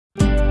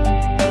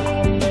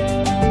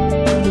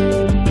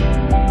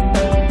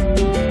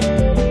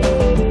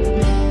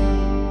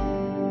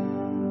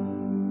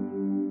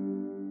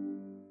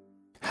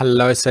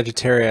Hello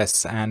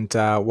Sagittarius, and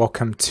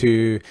welcome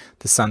to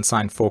the sun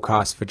sign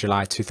forecast for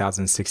July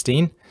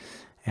 2016,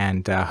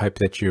 and hope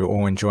that you're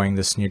all enjoying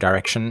this new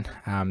direction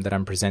that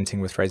I'm presenting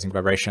with Raising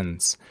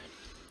Vibrations.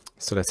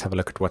 So let's have a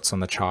look at what's on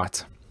the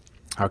chart.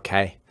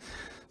 Okay,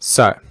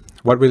 so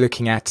what we're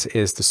looking at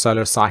is the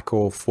solar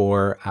cycle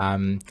for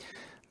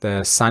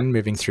the sun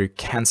moving through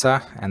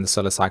Cancer, and the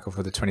solar cycle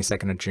for the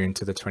 22nd of June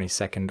to the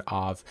 22nd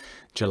of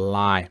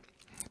July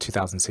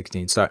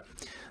 2016. So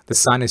the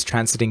sun is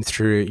transiting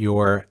through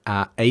your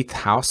 8th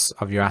house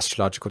of your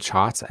astrological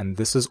chart, and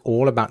this is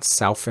all about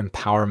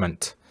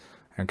self-empowerment.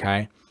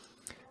 Okay,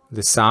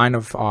 the sign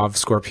of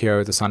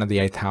Scorpio, the sign of the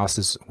 8th house,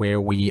 is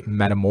where we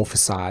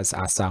metamorphosize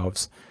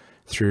ourselves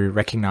through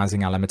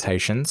recognizing our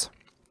limitations,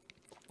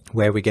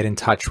 where we get in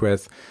touch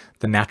with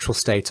the natural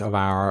state of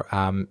our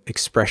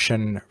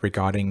expression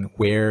regarding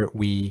where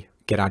we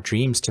get our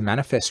dreams to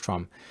manifest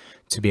from,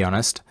 to be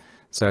honest.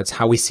 So it's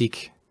how we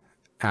seek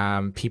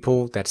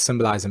people that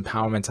symbolize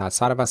empowerment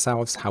outside of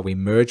ourselves, how we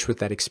merge with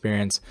that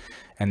experience,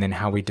 and then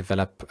how we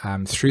develop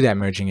through that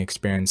merging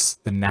experience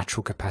the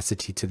natural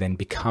capacity to then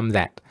become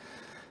that.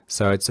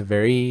 So it's a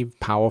very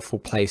powerful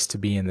place to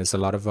be in. There's a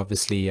lot of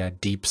obviously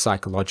deep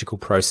psychological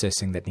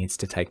processing that needs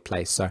to take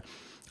place. So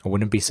I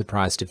wouldn't be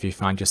surprised if you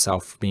find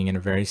yourself being in a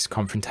very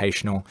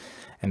confrontational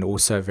and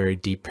also very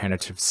deep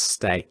penetrative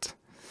state.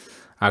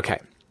 Okay,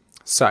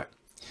 so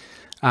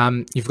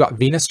you've got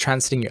Venus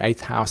transiting your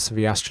 8th house of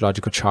your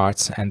astrological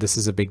charts, and this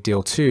is a big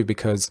deal too,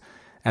 because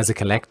as a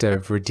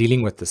collective, we're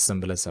dealing with this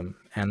symbolism.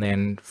 And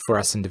then for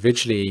us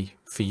individually,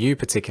 for you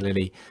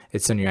particularly,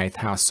 it's in your 8th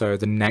house. So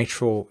the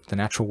natural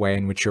way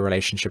in which your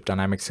relationship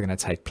dynamics are going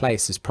to take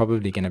place is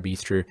probably going to be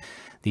through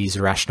these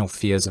irrational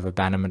fears of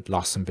abandonment,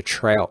 loss, and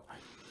betrayal.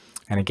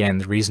 And again,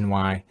 the reason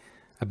why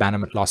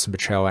abandonment, loss, and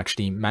betrayal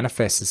actually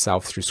manifests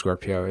itself through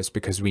Scorpio is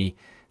because we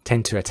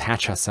tend to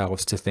attach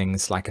ourselves to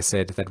things, like I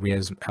said, that we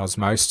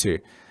osmose to.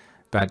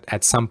 But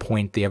at some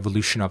point, the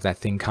evolution of that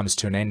thing comes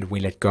to an end. We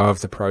let go of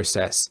the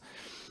process.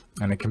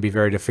 And it can be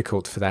very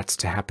difficult for that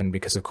to happen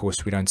because, of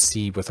course, we don't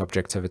see with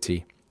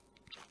objectivity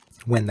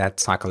when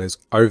that cycle is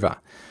over.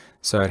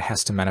 So it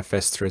has to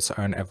manifest through its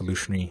own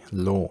evolutionary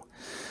law.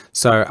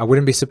 So I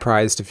wouldn't be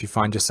surprised if you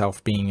find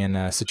yourself being in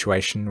a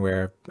situation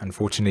where,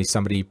 unfortunately,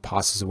 somebody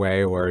passes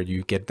away, or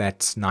you get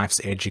that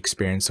knife's edge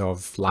experience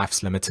of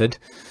life's limited,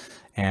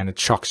 and it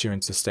shocks you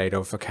into a state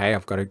of, okay,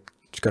 I've got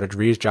to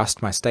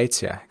readjust my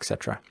states here,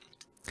 etc.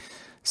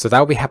 So that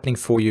will be happening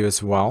for you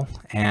as well.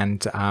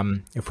 And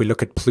if we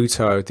look at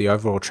Pluto, the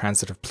overall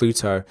transit of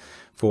Pluto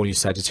for all you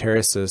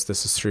Sagittariuses,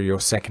 this is through your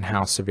 2nd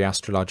house of your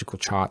astrological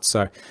chart.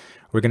 So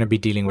we're going to be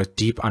dealing with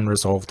deep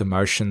unresolved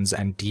emotions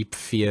and deep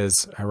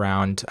fears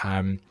around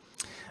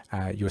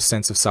your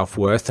sense of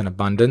self-worth and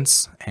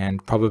abundance,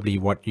 and probably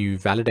what you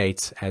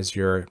validate as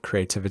your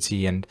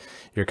creativity and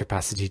your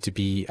capacity to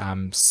be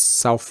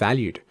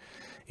self-valued.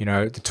 You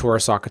know, the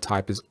Taurus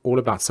archetype is all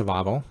about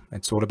survival.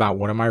 It's all about,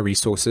 what are my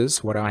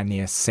resources? What do I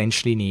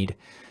essentially need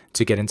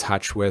to get in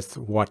touch with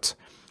what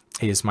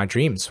is my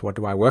dreams? What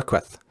do I work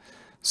with?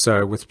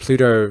 So with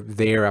Pluto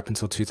there up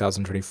until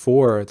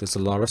 2024, there's a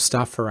lot of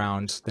stuff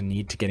around the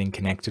need to getting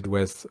connected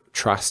with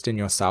trust in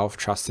yourself,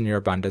 trust in your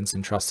abundance,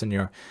 and trust in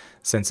your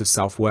sense of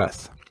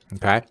self-worth.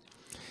 Okay.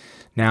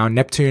 Now,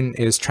 Neptune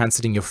is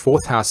transiting your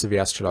 4th house of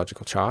your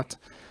astrological chart.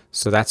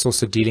 So that's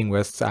also dealing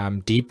with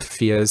deep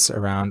fears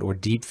around, or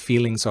deep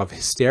feelings of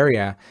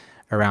hysteria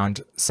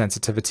around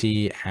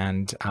sensitivity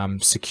and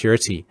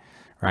security,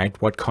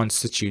 right? What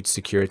constitutes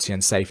security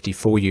and safety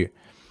for you?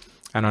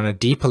 And on a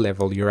deeper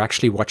level, you're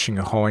actually watching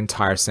a whole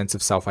entire sense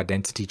of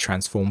self-identity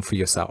transform for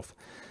yourself.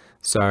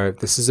 So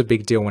this is a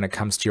big deal when it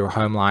comes to your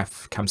home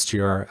life, comes to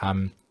your,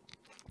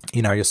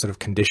 your sort of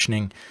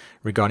conditioning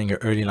regarding your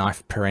early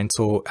life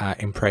parental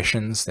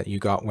impressions that you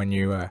got when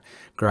you were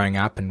growing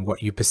up, and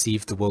what you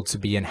perceive the world to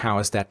be, and how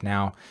is that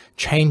now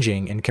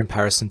changing in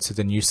comparison to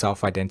the new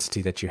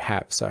self-identity that you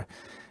have. So a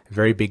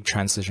very big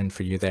transition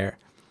for you there.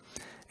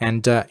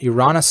 And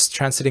Uranus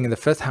transiting in the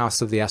 5th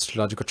house of the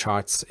astrological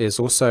charts is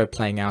also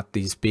playing out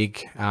these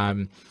big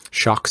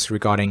shocks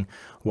regarding,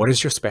 what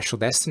is your special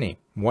destiny?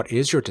 What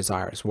is your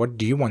desires? What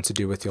do you want to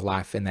do with your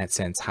life in that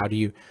sense? How do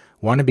you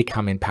want to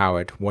become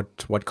empowered?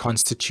 What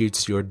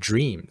constitutes your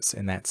dreams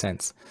in that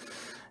sense?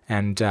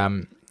 And,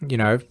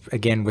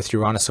 again, with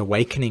Uranus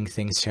awakening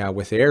things here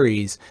with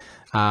Aries,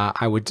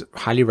 I would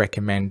highly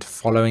recommend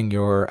following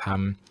your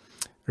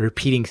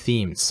repeating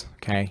themes.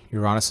 Okay,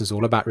 Uranus is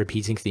all about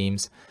repeating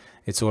themes.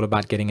 It's all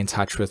about getting in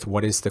touch with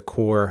what is the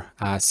core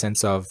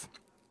sense of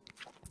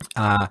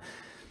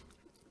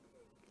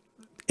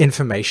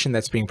information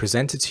that's being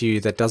presented to you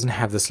that doesn't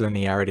have this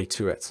linearity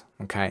to it.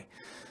 Okay.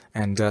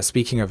 And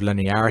speaking of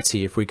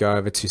linearity, if we go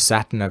over to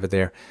Saturn over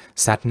there,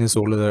 Saturn is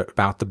all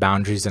about the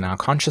boundaries in our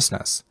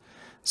consciousness.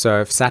 So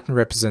if Saturn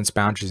represents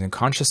boundaries in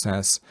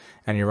consciousness,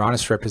 and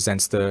Uranus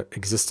represents the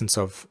existence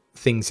of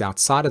things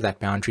outside of that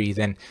boundary,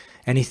 then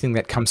anything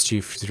that comes to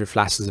you through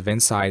flashes of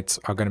insight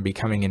are going to be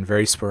coming in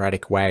very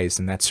sporadic ways.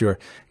 And that's your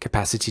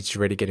capacity to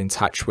really get in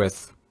touch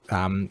with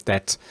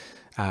that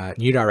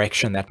new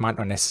direction that might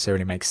not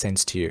necessarily make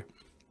sense to you.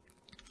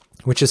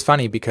 which is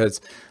funny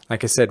because,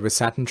 like I said, with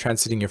Saturn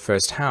transiting your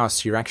first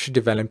house, you're actually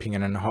developing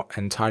an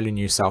entirely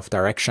new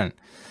self-direction.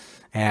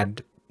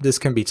 And this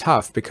can be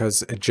tough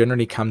because it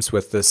generally comes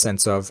with this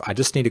sense of, I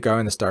just need to go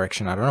in this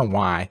direction. I don't know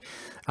why.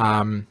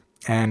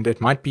 And it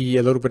might be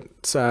a little bit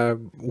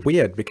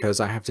weird because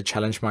I have to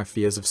challenge my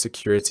fears of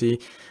security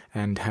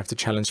and have to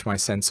challenge my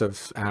sense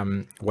of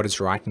what is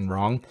right and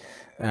wrong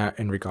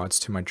in regards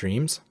to my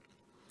dreams.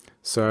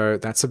 So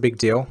that's a big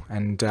deal.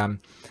 And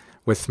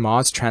with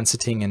Mars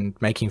transiting and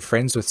making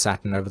friends with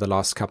Saturn over the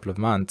last couple of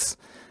months,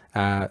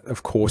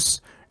 of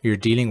course, you're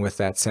dealing with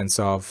that sense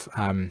of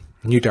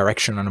new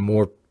direction on a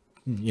more,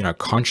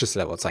 conscious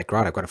level. It's like,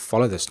 right, I've got to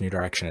follow this new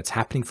direction. It's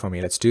happening for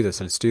me. Let's do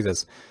this. Let's do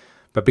this.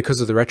 But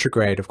because of the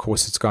retrograde, of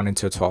course, it's gone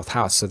into a 12th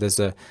house. So there's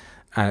a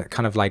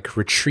kind of like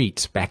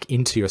retreat back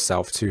into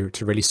yourself to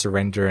really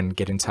surrender and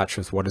get in touch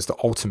with what is the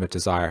ultimate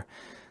desire.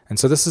 And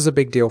so this is a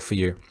big deal for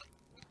you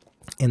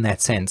in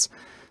that sense.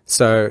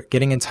 So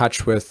getting in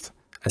touch with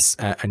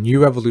a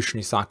new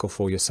evolutionary cycle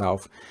for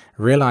yourself,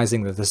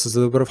 realizing that this is a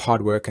little bit of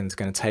hard work and it's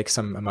going to take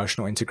some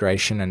emotional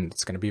integration and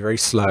it's going to be very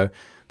slow,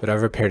 but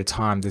over a period of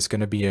time, there's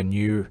going to be a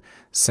new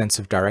sense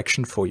of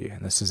direction for you.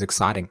 And this is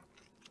exciting.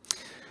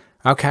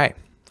 Okay.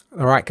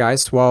 All right,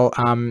 guys. Well,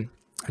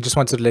 I just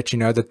wanted to let you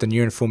know that the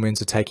new and full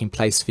moons are taking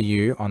place for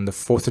you on the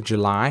 4th of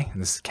July.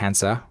 And this is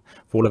Cancer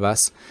for all of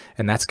us.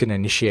 And that's going to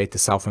initiate the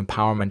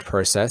self-empowerment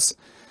process.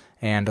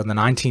 And on the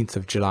 19th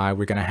of July,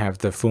 we're going to have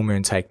the full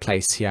moon take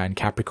place here in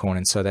Capricorn.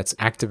 And so that's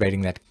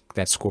activating that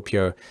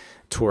Scorpio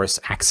Taurus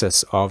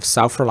axis of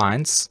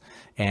self-reliance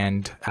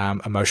and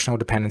emotional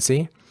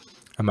dependency,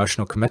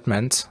 emotional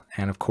commitment,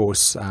 and of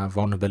course,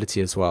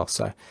 vulnerability as well.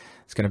 So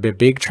it's going to be a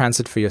big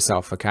transit for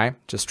yourself. Okay.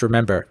 Just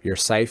remember, you're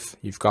safe.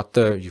 You've got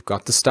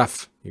the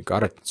stuff. You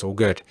got it. It's all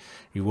good.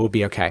 You will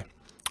be okay.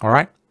 All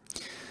right.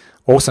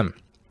 Awesome.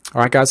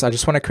 All right, guys, I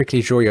just want to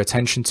quickly draw your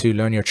attention to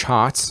Learn Your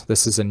Chart.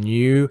 This is a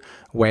new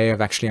way of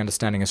actually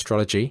understanding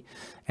astrology.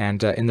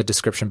 And in the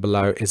description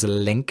below is a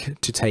link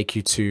to take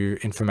you to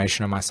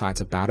information on my site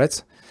about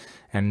it.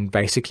 And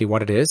basically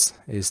what it is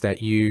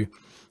that you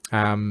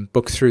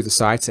book through the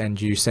site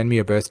and you send me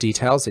your birth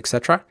details,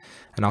 etc.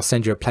 And I'll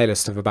send you a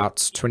playlist of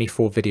about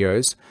 24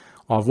 videos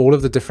of all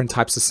of the different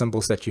types of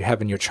symbols that you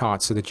have in your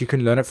chart so that you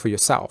can learn it for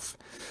yourself.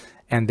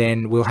 And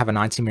then we'll have a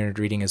 90-minute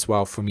reading as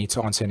well for me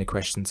to answer any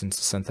questions and to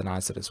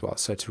synthesize it as well.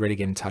 So to really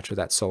get in touch with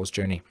that soul's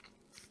journey.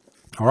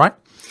 All right.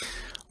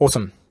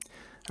 Awesome.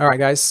 All right,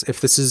 guys.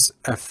 If this is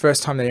a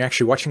first time that you're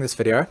actually watching this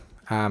video,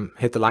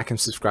 hit the like and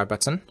subscribe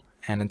button.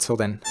 And until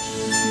then,